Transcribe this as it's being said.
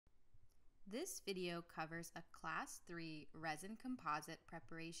This video covers a Class 3 resin composite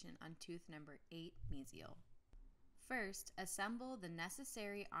preparation on tooth number 8 mesial. First, assemble the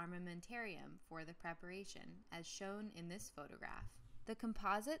necessary armamentarium for the preparation, as shown in this photograph. The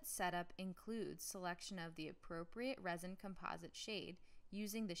composite setup includes selection of the appropriate resin composite shade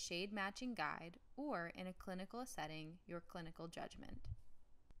using the shade matching guide or, in a clinical setting, your clinical judgment.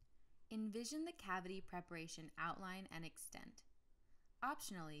 Envision the cavity preparation outline and extent.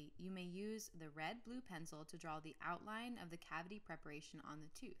 Optionally, you may use the red-blue pencil to draw the outline of the cavity preparation on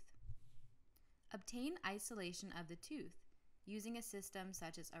the tooth. Obtain isolation of the tooth using a system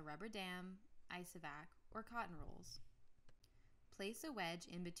such as a rubber dam, isovac, or cotton rolls. Place a wedge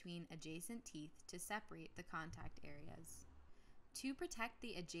in between adjacent teeth to separate the contact areas. To protect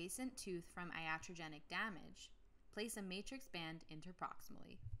the adjacent tooth from iatrogenic damage, place a matrix band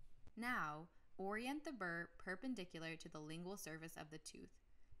interproximally. Now, orient the burr perpendicular to the lingual surface of the tooth,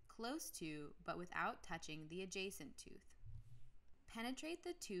 close to but without touching the adjacent tooth. Penetrate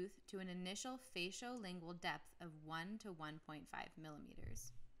the tooth to an initial facial-lingual depth of 1 to 1.5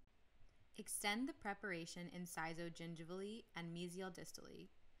 millimeters. Extend the preparation incisogingivally and mesial distally.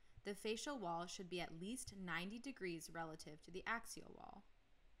 The facial wall should be at least 90 degrees relative to the axial wall.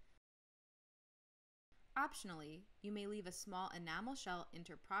 Optionally, you may leave a small enamel shell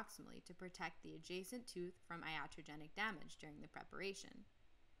interproximally to protect the adjacent tooth from iatrogenic damage during the preparation.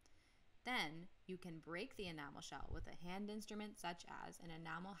 Then, you can break the enamel shell with a hand instrument such as an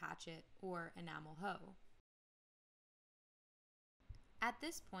enamel hatchet or enamel hoe. At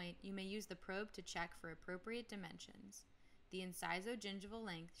this point, you may use the probe to check for appropriate dimensions. The incisogyngival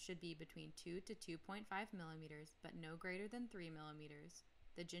length should be between 2 to 2.5 millimeters, but no greater than 3 millimeters.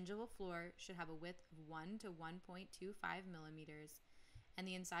 The gingival floor should have a width of 1 to 1.25 millimeters, and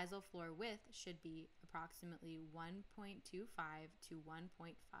the incisal floor width should be approximately 1.25 to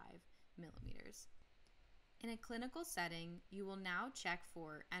 1.5 millimeters. In a clinical setting, you will now check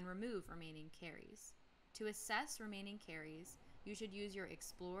for and remove remaining caries. To assess remaining caries, you should use your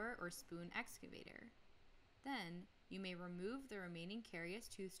explorer or spoon excavator. Then, you may remove the remaining carious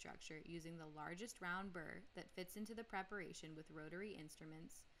tooth structure using the largest round burr that fits into the preparation with rotary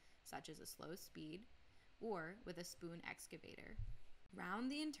instruments, such as a slow speed, or with a spoon excavator. Round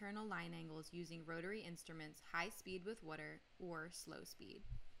the internal line angles using rotary instruments high speed with water or slow speed.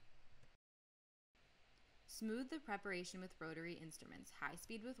 Smooth the preparation with rotary instruments high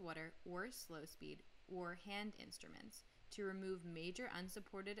speed with water or slow speed or hand instruments to remove major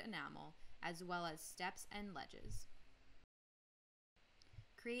unsupported enamel as well as steps and ledges.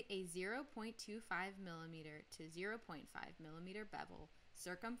 Create a 0.25 millimeter to 0.5 millimeter bevel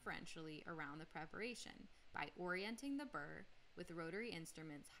circumferentially around the preparation by orienting the burr with rotary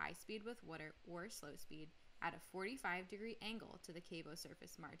instruments high speed with water or slow speed at a 45-degree angle to the cavo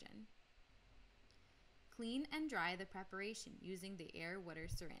surface margin. Clean and dry the preparation using the air-water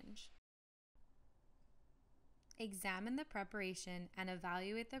syringe. Examine the preparation and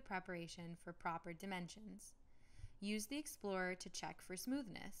evaluate the preparation for proper dimensions. Use the explorer to check for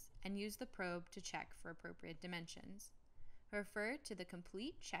smoothness and use the probe to check for appropriate dimensions. Refer to the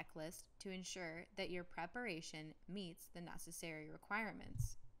complete checklist to ensure that your preparation meets the necessary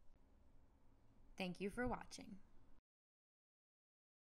requirements. Thank you for watching.